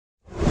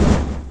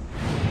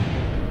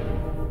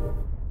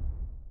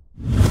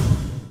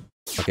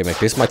Okay, mate,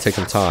 this might take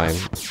some time.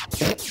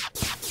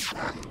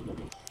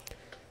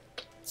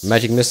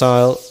 Magic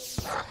missile.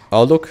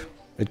 Oh, look.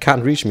 It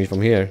can't reach me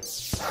from here.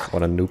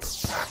 What a noob.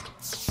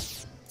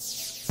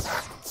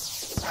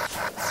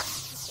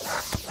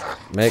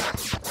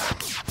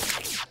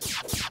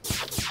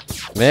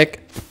 Meg,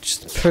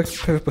 just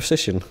perfect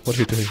position. What are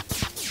you doing?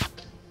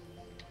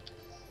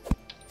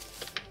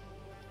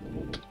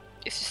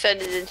 It's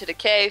descended into the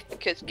cave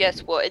because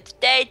guess what? It's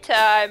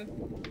daytime.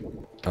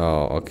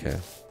 Oh, okay.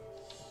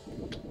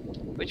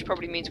 Which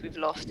probably means we've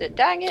lost it.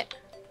 Dang it.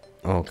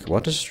 Okay,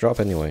 what does it drop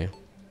anyway?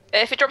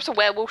 If it drops a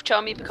werewolf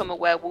charm, you become a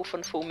werewolf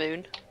on full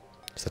moon.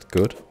 Is that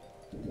good?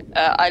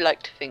 I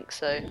like to think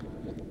so.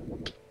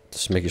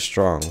 Does it make you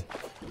strong?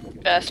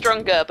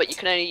 Stronger, but you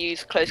can only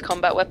use close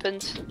combat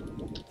weapons.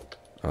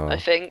 Oh. I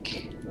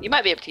think. You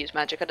might be able to use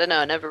magic, I don't know,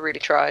 I never really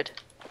tried.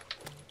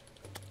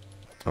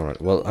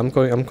 Alright, well I'm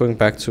going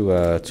back to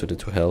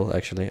hell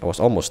actually. I was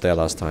almost there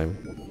last time.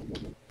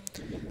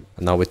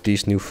 And now with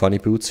these new funny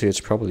boots here, it's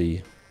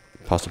probably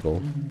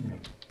possible.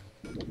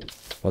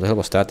 What the hell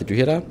was that? Did you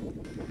hear that?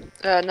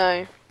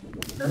 No.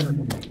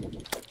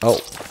 Oh.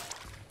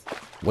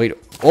 Wait.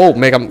 Oh,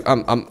 Meg, I'm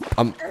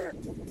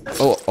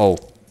oh.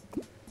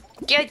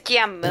 Good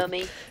damn,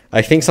 mummy.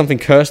 I think something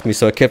cursed me,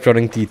 so I kept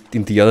running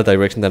in the other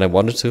direction than I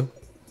wanted to.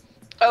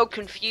 Oh,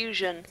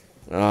 confusion.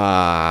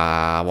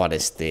 Ah, what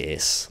is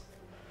this?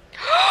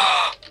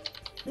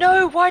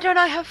 No, why don't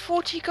I have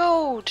 40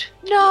 gold?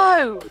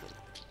 No!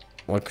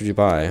 What could you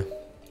buy?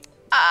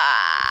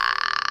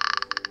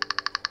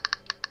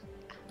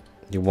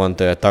 You want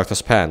the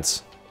doctor's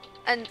pants?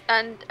 And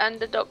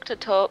the doctor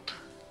top.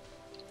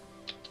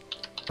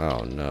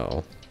 Oh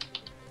no.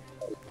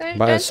 Don't,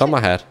 Buy a don't summer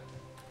hat.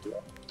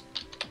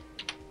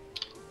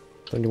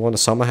 Don't you want a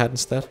summer hat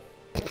instead?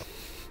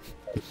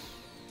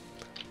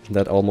 Isn't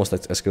that almost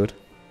as good?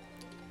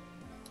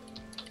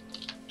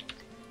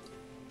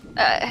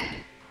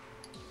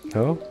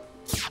 Oh?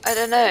 I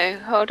don't know.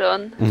 Hold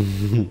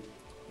on.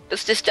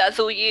 Does this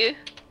dazzle you?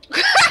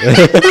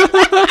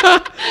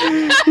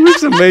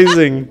 Looks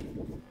amazing.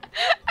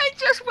 I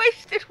just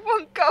wasted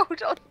 1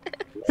 gold on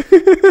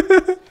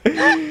this.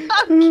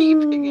 I'm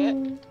keeping it.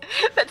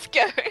 Let's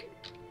go.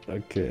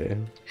 Okay.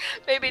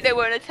 Maybe they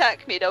won't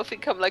attack me. They'll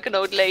think I'm like an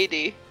old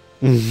lady.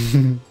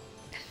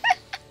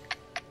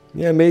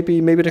 Yeah, maybe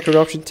the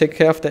corruption take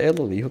care of the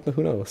elderly.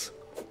 Who knows?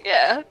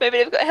 Yeah, maybe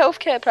they've got a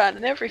healthcare plan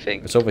and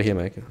everything. It's over here,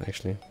 Meg.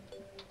 Actually,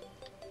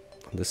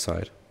 on this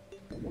side.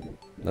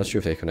 Not sure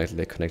if they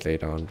connect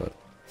later on, but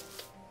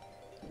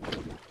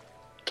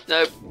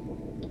Nope.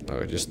 oh,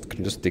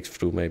 can just dig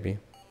through maybe.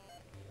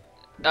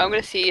 I'm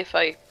gonna see if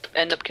I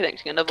end up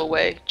connecting another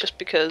way, just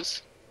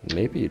because.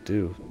 Maybe you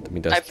do. I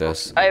mean,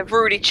 I've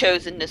already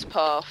chosen this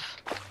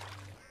path.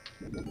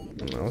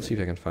 I'll see if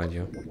I can find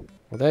you.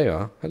 Well, there you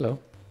are. Hello.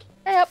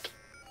 Yep.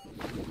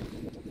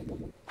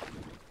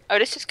 Oh,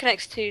 this just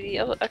connects to the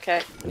other.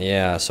 Okay.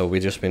 Yeah, so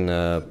we've just been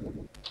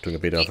doing a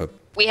bit of a.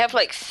 We have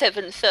like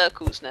 7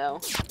 circles now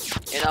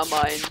in our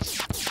minds.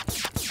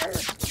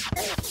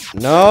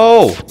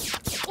 No!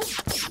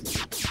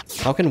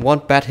 How can one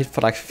bat hit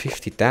for like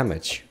 50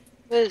 damage?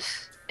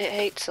 Because it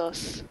hates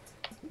us.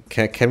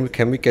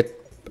 Can we get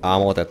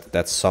armor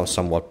that's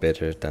somewhat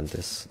better than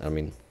this? I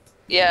mean,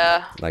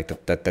 Yeah.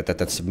 like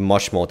that's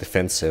much more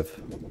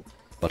defensive,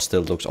 but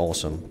still looks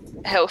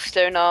awesome.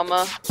 Hellstone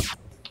armor.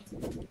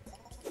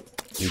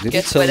 You didn't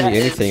Guess tell what me that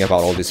anything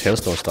about all this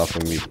Hellstone stuff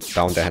when we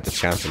down there had the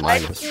chance to I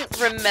mine it. didn't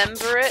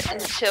remember it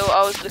until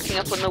I was looking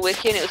up on the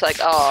wiki and it was like,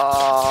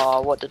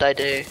 ah, what did I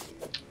do?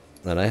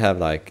 And I have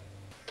like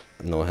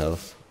no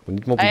health. We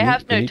need more. I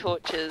have no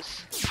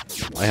torches.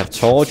 I have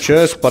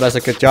torches, but there's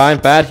like a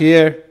giant bat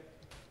here.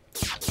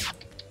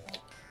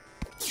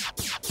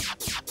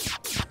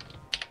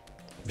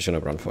 We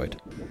shouldn't run for it.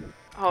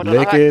 Hold on.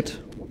 Lick it.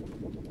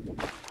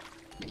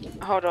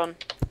 Hold on.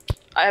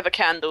 I have a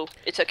candle.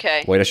 It's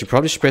okay. Wait, I should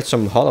probably spread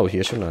some hollow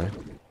here, shouldn't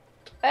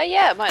I?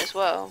 Yeah, might as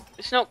well.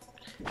 It's not.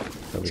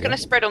 It's gonna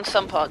spread on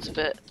some parts of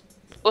it.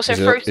 Also,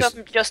 throw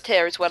some just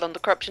here as well on the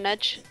corruption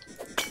edge.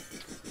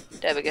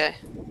 There we go.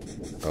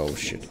 Oh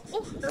shit.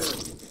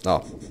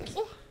 Oh.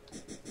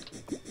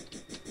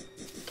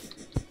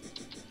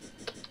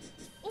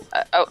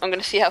 I'm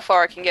gonna see how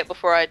far I can get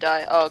before I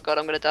die. Oh god,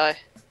 I'm gonna die.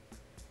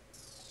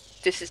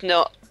 This is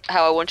not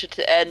how I wanted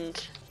to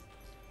end.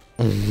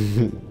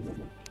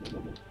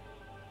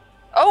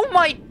 Oh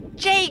my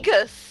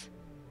Jagus!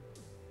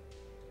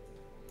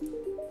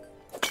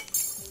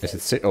 Is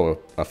it sit? Oh,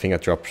 I think I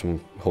dropped some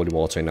holy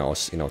water in our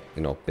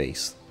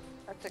base.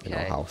 That's okay. In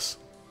our house.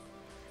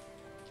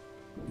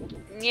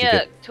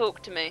 Yeah,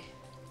 talk to me.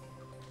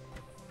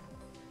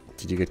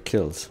 Did you get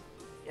killed?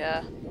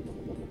 Yeah.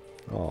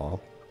 Oh.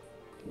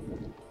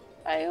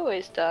 I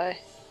always die.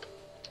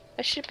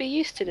 I should be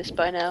used to this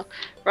by now.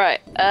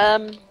 Right,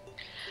 Oh,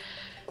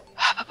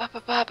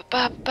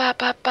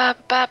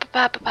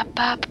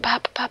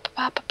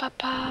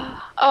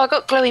 I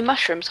got glowy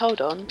mushrooms, hold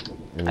on.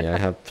 Yeah, I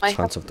have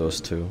tons of those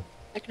too.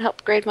 I can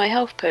upgrade my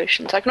health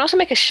potions. I can also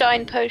make a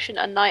shine potion,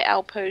 a night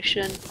owl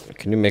potion.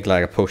 Can you make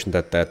like a potion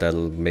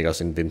that'll make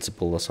us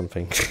invincible or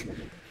something?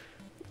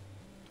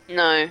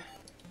 No.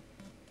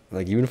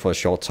 Like even for a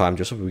short time,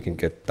 just so we can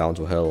get down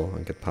to hell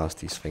and get past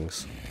these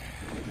things.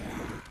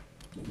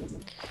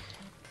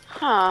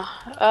 Huh.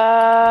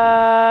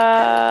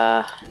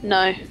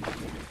 No.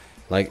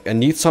 Like, I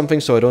need something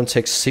so I don't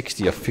take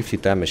 60 or 50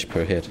 damage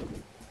per hit.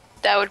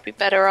 That would be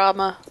better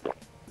armor.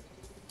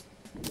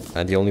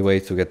 And the only way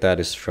to get that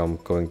is from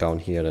going down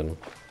here then.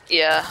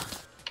 Yeah.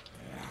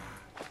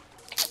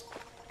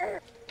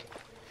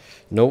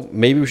 No,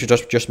 maybe we should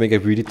just make a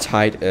really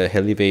tight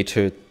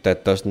elevator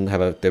that doesn't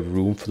have the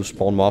room to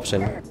spawn mobs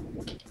in.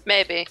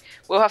 Maybe.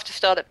 We'll have to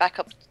start it back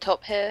up at the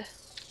top here.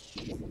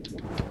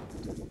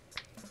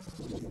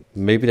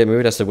 Maybe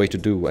that's the way to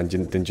do, and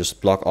then just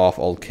block off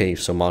all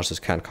caves so monsters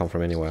can't come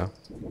from anywhere.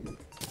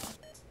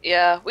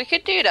 Yeah, we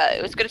could do that.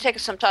 It was going to take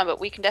us some time, but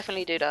we can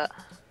definitely do that.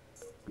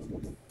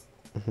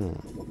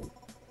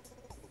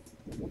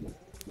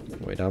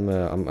 Wait,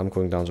 I'm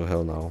going down to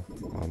hell now.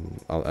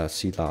 I'll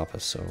see lava,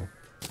 so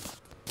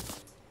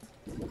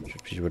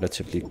should be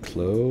relatively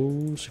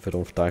close if I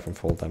don't die from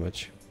fall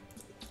damage.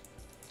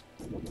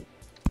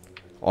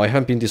 Oh, I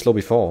haven't been this low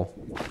before.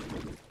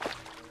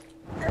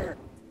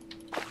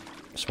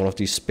 It's one of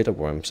these spitter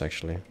worms,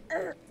 actually.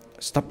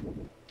 Stop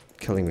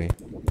killing me.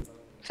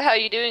 So how are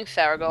you doing,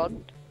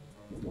 Saragon?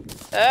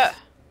 Let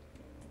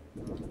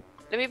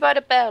me buy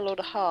the bell or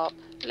the harp.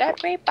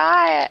 Let me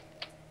buy it.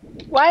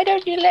 Why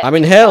don't you let I'm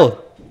in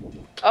hell!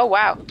 Oh,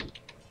 wow.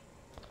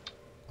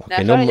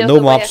 Okay, no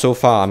mobs so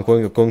far. I'm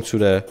going to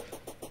the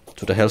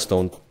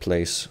hellstone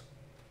place,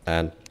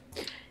 and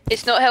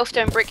it's not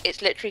hellstone brick.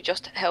 It's literally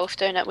just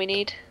hellstone that we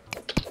need,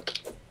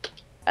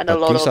 and a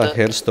lot these of are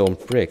hellstone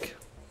brick.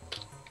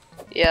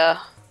 Yeah,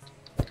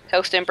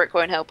 hellstone brick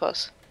won't help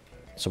us.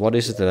 So what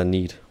is it that I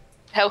need?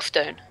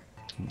 Hellstone.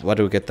 Where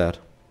do we get that?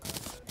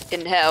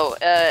 In hell,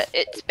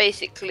 it's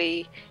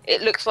basically,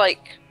 it looks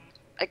like,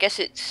 I guess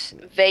it's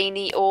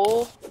veiny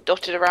ore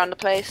dotted around the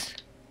place.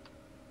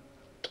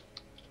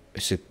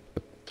 Is it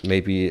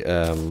maybe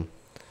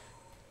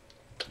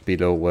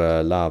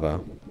below lava?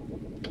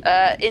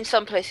 In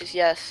some places,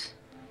 yes.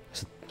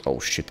 Oh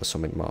shit, there's so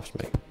many mobs,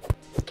 mate.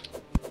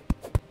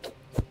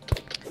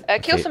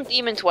 Kill some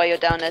demons while you're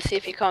down there, see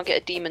if you can't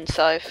get a demon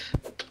scythe.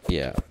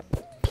 Yeah.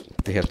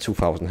 They have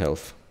 2,000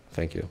 health.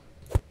 Thank you.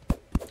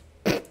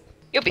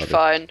 You'll be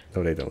fine.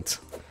 No, they don't.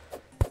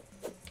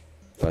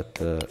 But,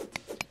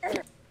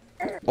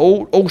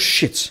 Oh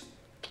shit!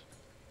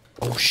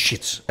 Oh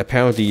shit!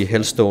 Apparently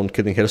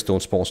killing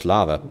hellstone spawns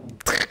lava.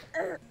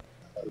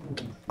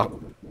 Oh.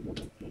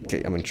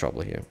 Okay, I'm in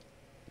trouble here.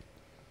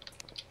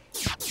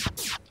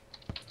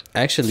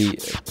 Actually,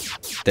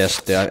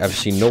 I've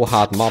seen no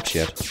hard mobs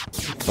yet.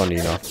 Funny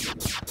enough.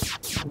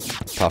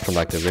 Apart from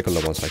like the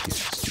regular ones, like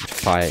these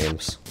fire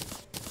imps.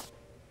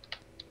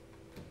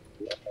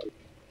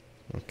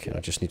 Okay, I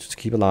just need to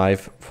keep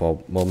alive for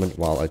a moment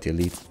while I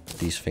delete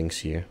these things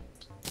here.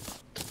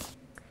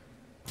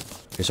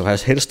 Okay, so it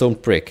has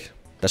hellstone brick.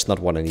 That's not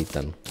what I need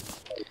then.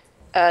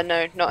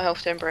 No, not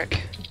hellstone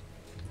brick.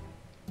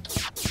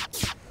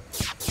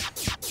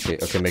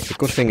 Okay, Mick, the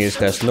good thing is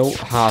there's no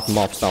hard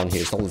mobs down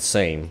here. It's all the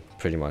same,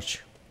 pretty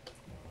much.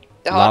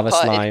 The hard Lava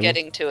part slime, is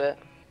getting to it.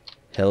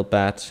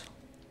 Hellbat.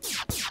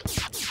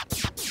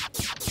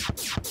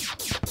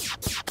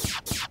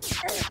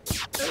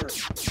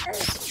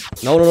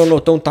 No,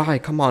 don't die.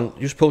 Come on,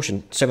 use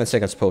potion. 7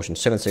 seconds potion.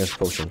 7 seconds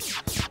potion.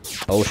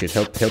 Oh shit,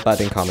 Hellbat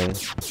incoming.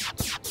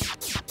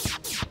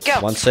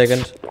 Go! 1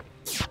 second.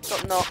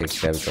 Got knocked. Okay,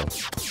 there we go.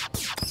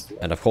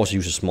 And of course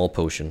use a small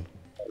potion.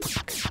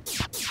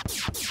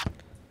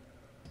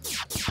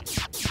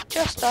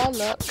 Just our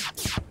luck.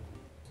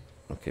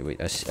 Okay, wait,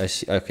 I see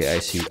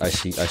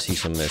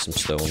some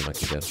stone I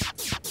can get.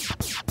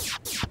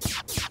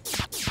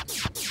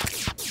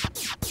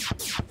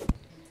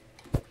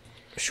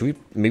 Should we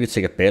maybe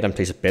take a bed and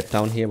place a bed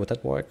down here? Would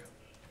that work?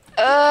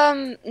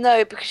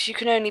 No, because you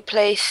can only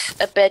place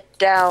a bed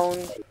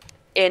down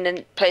in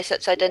a place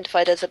that's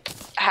identified as a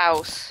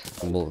house.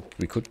 Well,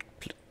 we could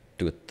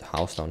do a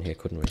house down here,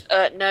 couldn't we?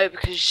 No,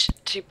 because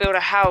to build a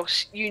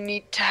house, you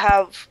need to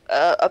have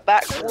a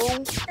back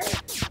wall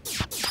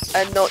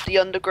and not the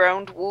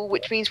underground wall,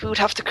 which means we would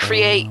have to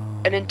create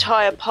an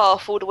entire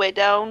path all the way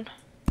down.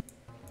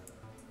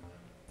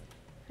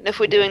 And if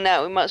we're doing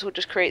that, we might as well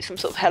just create some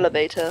sort of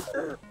elevator.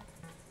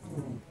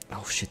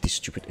 Oh shit, these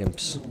stupid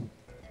imps.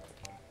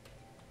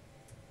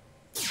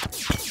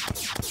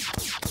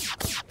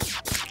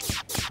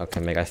 Okay,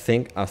 Meg, I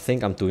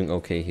think I'm doing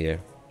okay here.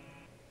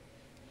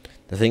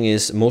 The thing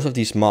is, most of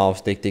these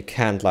mobs, they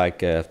can't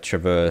like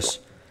traverse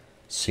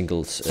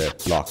single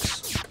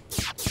blocks.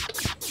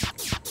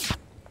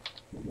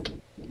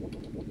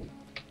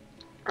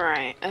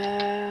 Right,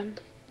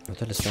 What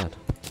the hell is that?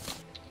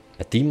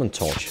 A demon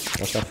torch.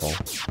 What's that for?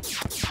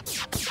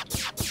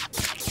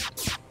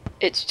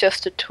 it's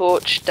just a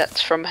torch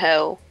that's from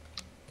hell.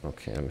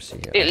 Okay, let me see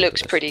here. It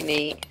looks pretty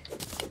neat.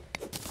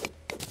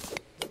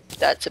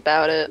 That's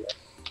about it.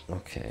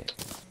 Okay.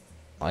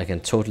 I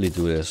can totally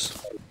do this.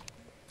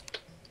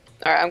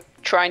 Alright, I'm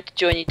trying to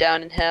join you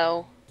down in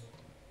hell.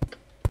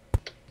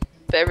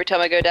 But every time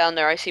I go down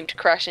there, I seem to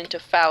crash into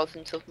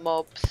thousands of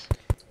mobs.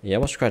 Yeah, I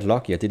was quite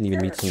lucky. I didn't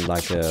even meet some,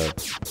 like,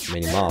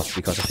 many mobs,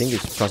 because I think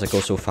it's because I go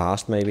so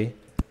fast, maybe,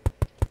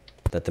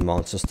 that the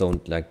monsters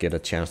don't, like, get a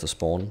chance to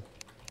spawn.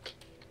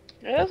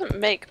 It doesn't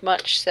make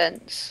much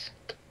sense.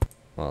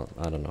 Well,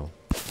 I don't know.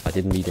 I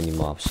didn't meet any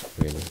mobs,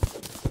 really.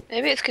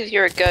 Maybe it's because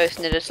you're a ghost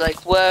and they're just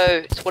like,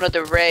 whoa, it's one of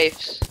the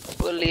wraiths.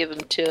 We'll leave them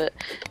to it.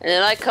 And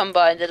then I come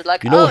by and they're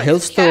like, You know, oh,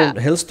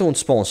 Hellstone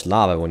spawns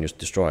lava when you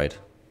destroy it.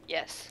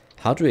 Yes.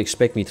 How do you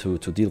expect me to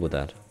deal with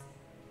that?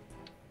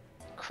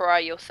 Cry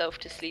yourself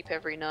to sleep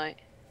every night.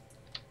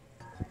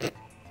 I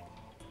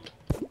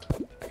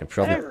can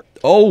probably...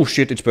 Oh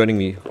shit, it's burning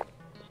me.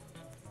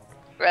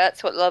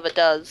 That's what lava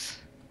does.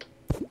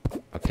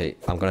 Okay,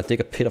 I'm gonna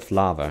dig a pit of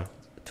lava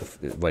to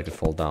where it can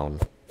fall down.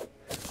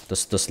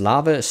 Does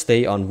lava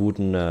stay on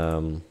wooden...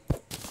 oh,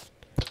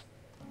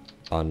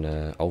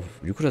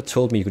 you could have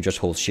told me you could just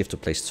hold shift to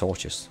place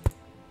torches.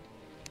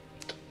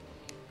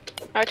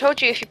 I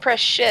told you if you press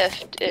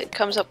shift, it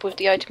comes up with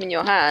the item in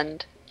your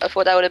hand. I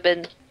thought that would have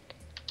been...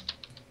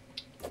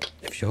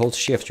 If you hold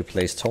shift, you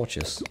place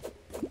torches.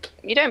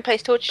 You don't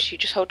place torches, you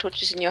just hold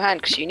torches in your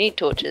hand because you need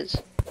torches.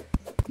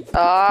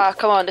 Ah,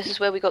 come on, this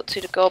is where we got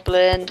to the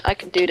goblin. I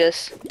can do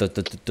this.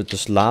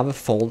 Does lava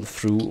fall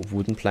through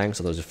wooden planks,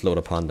 or does it float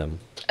upon them?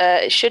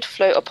 It should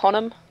float upon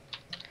them.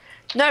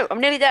 No, I'm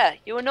nearly there.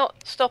 You are not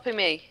stopping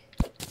me.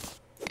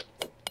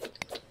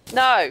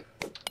 No.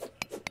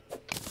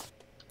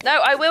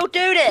 No, I will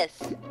do this.